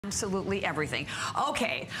absolutely everything.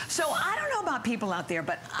 Okay, so I don't know about people out there,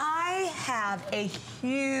 but I have a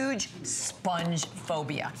huge sponge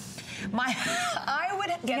phobia. I would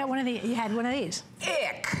get... You had one of these.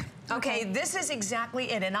 Ick. Okay, this is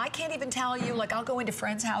exactly it. And I can't even tell you, like, I'll go into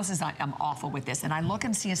friends' houses, I'm awful with this, and I look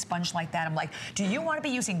and see a sponge like that. I'm like, do you want to be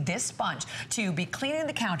using this sponge to be cleaning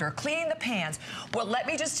the counter, cleaning the pans? Well, let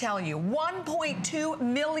me just tell you, 1.2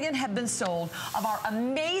 million have been sold of our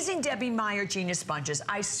amazing Debbie Meyer Genius Sponges.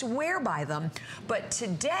 I swear by them. But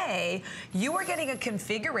today, you are getting a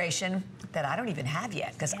configuration that I don't even have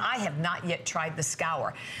yet, because I have not yet tried the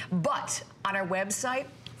Scour. But on our website,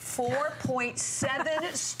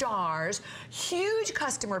 4.7 stars, huge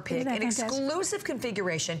customer pick, an exclusive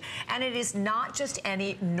configuration, and it is not just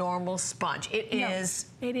any normal sponge. It is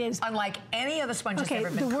unlike any other sponge that's ever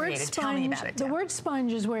been created. Tell me about it. The word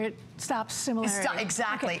sponge is where it stops similarity.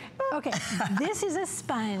 Exactly. Okay. This is a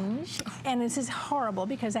sponge, and this is horrible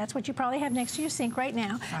because that's what you probably have next to your sink right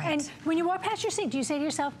now. Right. And when you walk past your sink, do you say to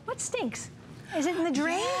yourself, what stinks? Is it in the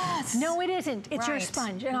drain? Yes. No, it isn't. It's your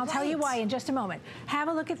sponge, and I'll tell you why in just a moment. Have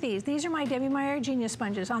a look at these. These are my Debbie Meyer Genius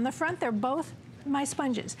Sponges. On the front, they're both my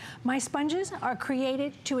sponges. My sponges are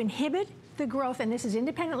created to inhibit the growth, and this is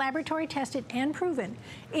independent laboratory tested and proven,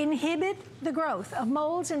 inhibit the growth of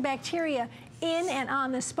molds and bacteria in and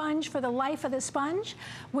on the sponge for the life of the sponge,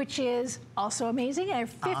 which is also amazing.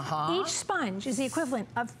 Each sponge is the equivalent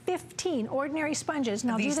of 15 ordinary sponges,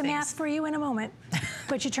 and I'll do the math for you in a moment.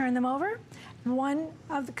 But you turn them over. One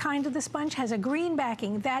of the kind of the sponge has a green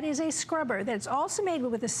backing. That is a scrubber that's also made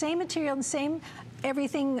with the same material and same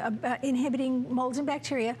everything inhibiting molds and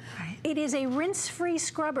bacteria. Right. It is a rinse-free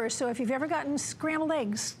scrubber, so if you've ever gotten scrambled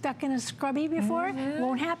eggs stuck in a scrubby before, it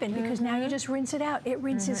won't happen because now you just rinse it out. It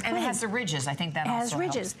rinses clean. And it has the ridges. I think that also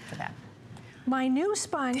helps for that. My new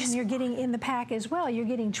sponge, and you're getting in the pack as well, you're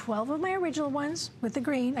getting 12 of my original ones with the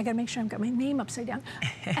green. I gotta make sure I've got my name upside down.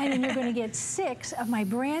 And then you're gonna get 6 of my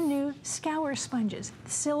brand new Scour sponges.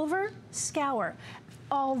 Silver Scour.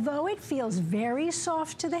 Although it feels very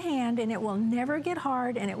soft to the hand and it will never get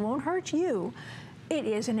hard and it won't hurt you, it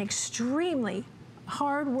is an extremely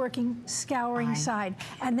hard-working scouring side,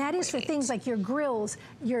 and that is for things like your grills.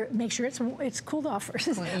 Make sure it's cooled off first.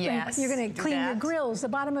 Yes, you're going to clean your grills, the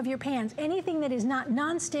bottom of your pans, anything that is not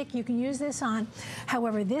non-stick. You can use this on.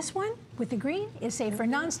 However, this one with the green is safe for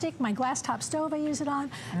non-stick. My glass top stove I use it on,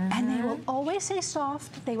 and they will always stay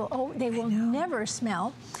soft. They will never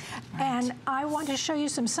smell. And I want to show you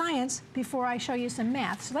some science before I show you some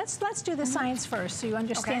math. So let's do the science first, so you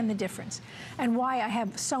understand the difference and why I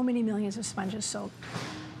have so many millions of sponges sold.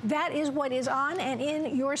 That is what is on and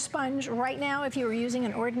in your sponge right now if you were using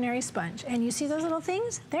an ordinary sponge. And you see those little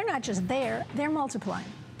things? They're not just there, they're multiplying.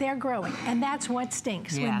 They're growing, and that's what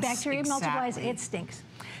stinks. When bacteria multiplies, it stinks.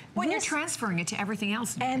 When you're transferring it to everything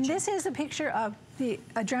else in the kitchen. And this is a picture of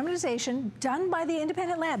a dramatization done by the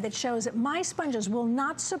independent lab that shows that my sponges will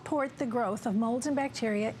not support the growth of molds and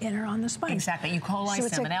bacteria in or on the sponge. Exactly, E. coli, so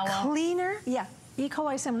it's salmonella. A cleaner, E.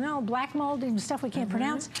 coli, salmonella, black mold, and stuff we can't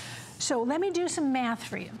pronounce. So let me do some math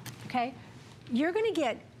for you, okay? You're gonna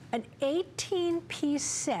get an 18-piece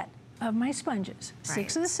set of my sponges.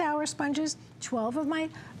 6 of the Scour sponges, 12 of my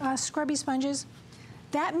scrubby sponges.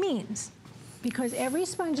 That means, because every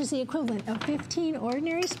sponge is the equivalent of 15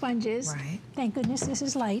 ordinary sponges, thank goodness this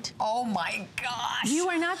is light. Oh my gosh. You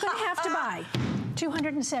are not gonna have to buy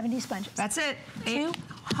 270 sponges. That's it.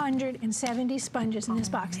 270 sponges in this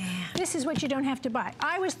box. This is what you don't have to buy.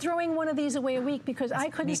 I was throwing one of these away a week because I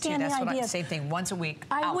couldn't stand the idea. Same thing, once a week.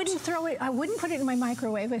 I wouldn't throw it, I wouldn't put it in my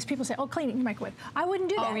microwave, as people say, oh, clean it in your microwave. I wouldn't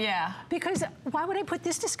do that. Oh, yeah. Because why would I put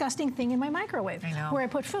this disgusting thing in my microwave where I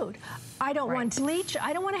put food? I don't want bleach.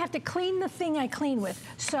 I don't want to have to clean the thing I clean with.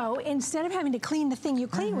 So instead of having to clean the thing you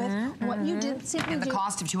clean with, what you did simply and the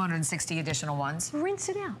cost of 260 additional ones. Rinse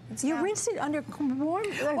it out. You rinse it under warm.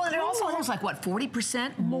 Well, and it also holds like what,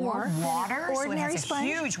 40% more water? Ordinary so it has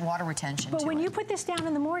a huge water retention. But when you put this down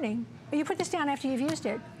in the morning, or you put this down after you've used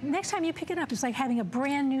it, next time you pick it up, it's like having a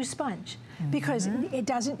brand new sponge because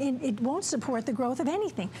it won't support the growth of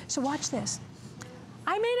anything. So watch this.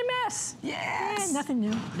 I made a mess. Yes. Nothing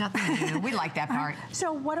new. Nothing new. We like that part.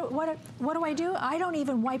 So what do I do? I don't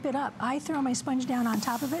even wipe it up. I throw my sponge down on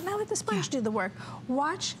top of it and I let the sponge do the work.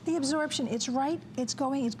 Watch the absorption. It's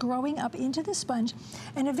growing up into the sponge,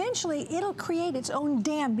 and eventually it'll create its own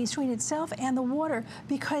dam between itself and the water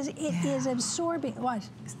because it is absorbing. Watch.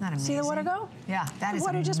 Isn't that amazing? See the water go? Yeah, that is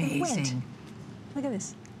amazing. The water just went. Look at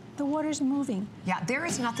this. The water's moving. Yeah, there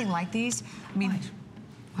is nothing like these. I mean,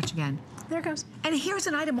 watch again. There it goes. And here's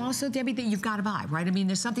an item also, Debbie, that you've got to buy, right? I mean,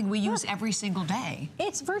 there's something we use every single day.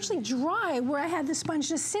 It's virtually dry where I had the sponge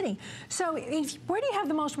just sitting. So where do you have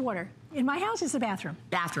the most water? In my house, it's the bathroom.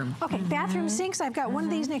 Bathroom. Okay, bathroom sinks. I've got one of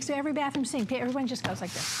these next to every bathroom sink. Everyone just goes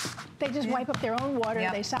like this. They just wipe up their own water.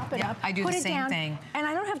 They sop it up. I do put the it same down, thing. And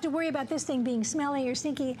I don't have to worry about this thing being smelly or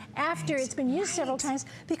stinky after it's been used several times,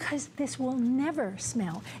 because this will never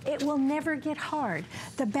smell. It will never get hard.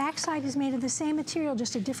 The backside is made of the same material,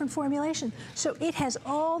 just a different formulation. So it has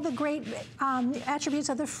all the great attributes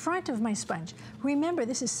of the front of my sponge. Remember,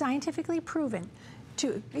 this is scientifically proven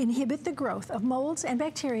to inhibit the growth of molds and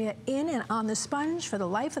bacteria in and on the sponge for the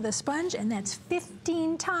life of the sponge, and that's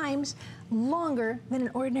 15 times longer than an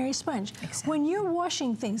ordinary sponge. Exactly. When you're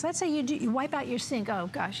washing things, let's say you wipe out your sink. Oh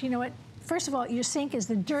gosh, you know what? First of all, your sink is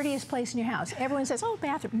the dirtiest place in your house. Everyone says, oh,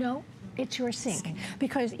 bathroom. No. It's your sink.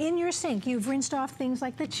 Because in your sink, you've rinsed off things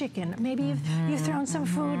like the chicken. Maybe you've thrown some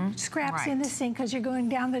food scraps in the sink because you're going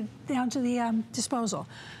down to the disposal.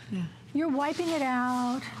 You're wiping it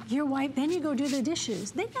out. Then you go do the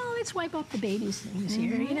dishes. Then, no, let's wipe up the baby's things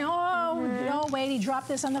here. You know, oh, wait, he dropped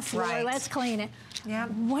this on the floor. Let's clean it.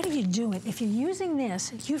 What are you doing? If you're using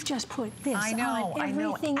this, you've just put this on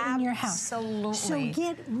everything in your house. Absolutely. So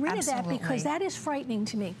get rid of that, because that is frightening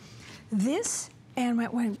to me. This and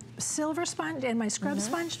my silver sponge and my scrub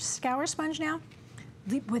sponge, Scour sponge now,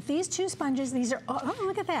 with these two sponges, these are, oh,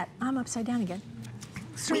 look at that. I'm upside down again.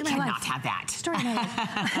 We cannot have that. Story of my life.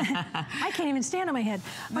 I can't even stand on my head.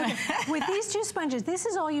 Okay. With these two sponges, this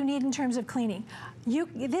is all you need in terms of cleaning.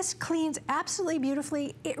 This cleans absolutely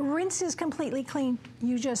beautifully. It rinses completely clean.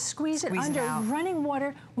 You just squeeze it under running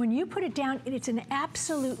water. When you put it down, it's an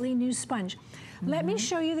absolutely new sponge. Let me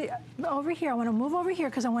show you over here. I want to move over here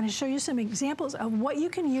because I want to show you some examples of what you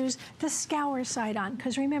can use the Scour side on.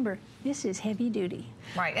 Because remember, this is heavy duty.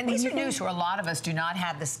 Right, and these are news for a lot of us do not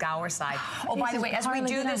have the Scour side. Oh, by the way, as we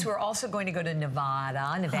do this, we're also going to go to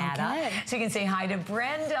Nevada. Okay. So you can say hi to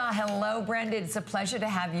Brenda. Hello, Brenda. It's a pleasure to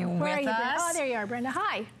have you with us. Oh, there you are, Brenda.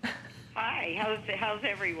 Hi. Hi, how's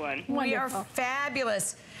everyone? Wonderful. We are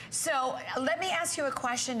fabulous. So let me ask you a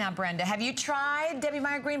question now, Brenda. Have you tried Debbie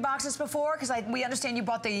Meyer green boxes before? Because we understand you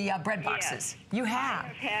bought the bread boxes. Yes. You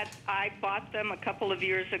have? I bought them a couple of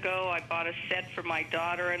years ago. I bought a set for my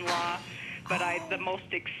daughter-in-law. But the most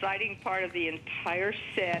exciting part of the entire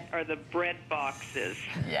set are the bread boxes.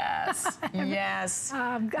 Yes, yes,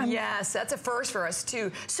 yes, that's a first for us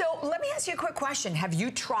too. So let me ask you a quick question. Have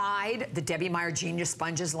you tried the Debbie Meyer Genius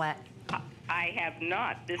Sponges? I have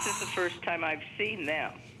not. This is the first time I've seen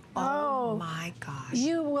them. Oh my gosh.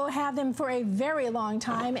 You will have them for a very long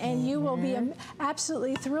time, and you will be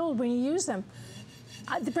absolutely thrilled when you use them.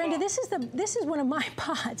 Brenda, this is one of my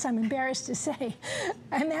pots, I'm embarrassed to say.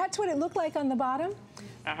 And that's what it looked like on the bottom.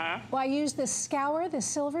 Well, I used the Scour, the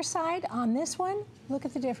silver side, on this one. Look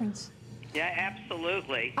at the difference. Yeah,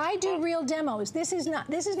 absolutely. I do real demos. This is not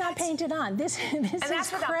painted on. This is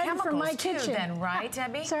cred for my kitchen. Then, right,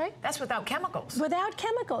 Debbie? Sorry? That's without chemicals. Without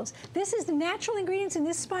chemicals. This is the natural ingredients in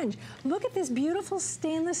this sponge. Look at this beautiful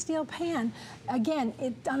stainless steel pan. Again,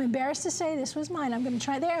 I'm embarrassed to say this was mine. I'm going to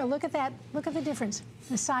try there. Look at that. Look at the difference.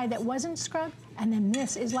 The side that wasn't scrubbed, and then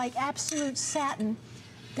this is like absolute satin.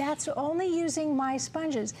 That's only using my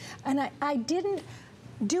sponges. And I didn't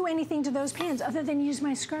do anything to those pans other than use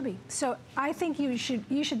my scrubby. So I think you should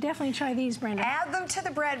definitely try these, Brenda. Add them to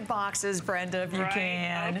the bread boxes, Brenda, if you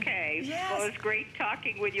can. Okay. Yes. Well, it's great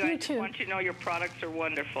talking with you. I just want you to know your products are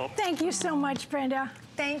wonderful. Thank you so much, Brenda.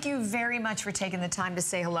 Thank you very much for taking the time to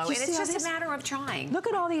say hello. And it's just a matter of trying. Look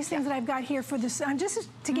at all these things that I've got here for this, just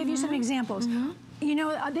to give you some examples. You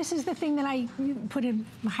know, this is the thing that I put in,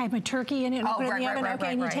 I have my turkey in it, and I put it in the oven,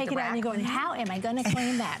 and you take it out and you go, how am I going to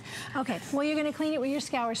clean that? Okay, well, you're going to clean it with your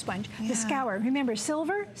Scour sponge. The Scour, remember,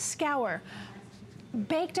 silver, Scour.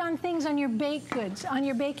 Baked on things on your baked goods, on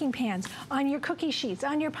your baking pans, on your cookie sheets,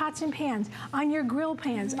 on your pots and pans, on your grill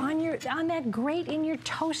pans, on that grate in your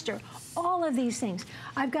toaster, all of these things.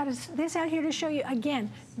 I've got this out here to show you.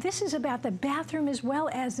 Again, this is about the bathroom as well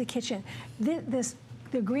as the kitchen.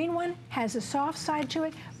 The green one has a soft side to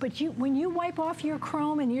it, but when you wipe off your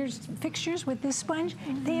chrome and your fixtures with this sponge,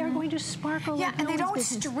 they are going to sparkle. Yeah, and they don't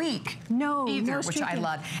streak. No, either, no which I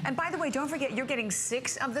love. And by the way, don't forget, you're getting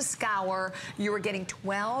 6 of the Scour. You are getting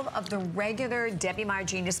 12 of the regular Debbie Meyer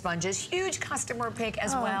Genius Sponges. Huge customer pick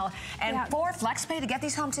as well. And 4 flex pay to get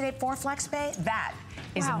these home today. 4 flex pay. That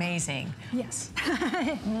is amazing. Yes.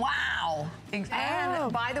 Wow. And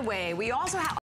by the way, we also have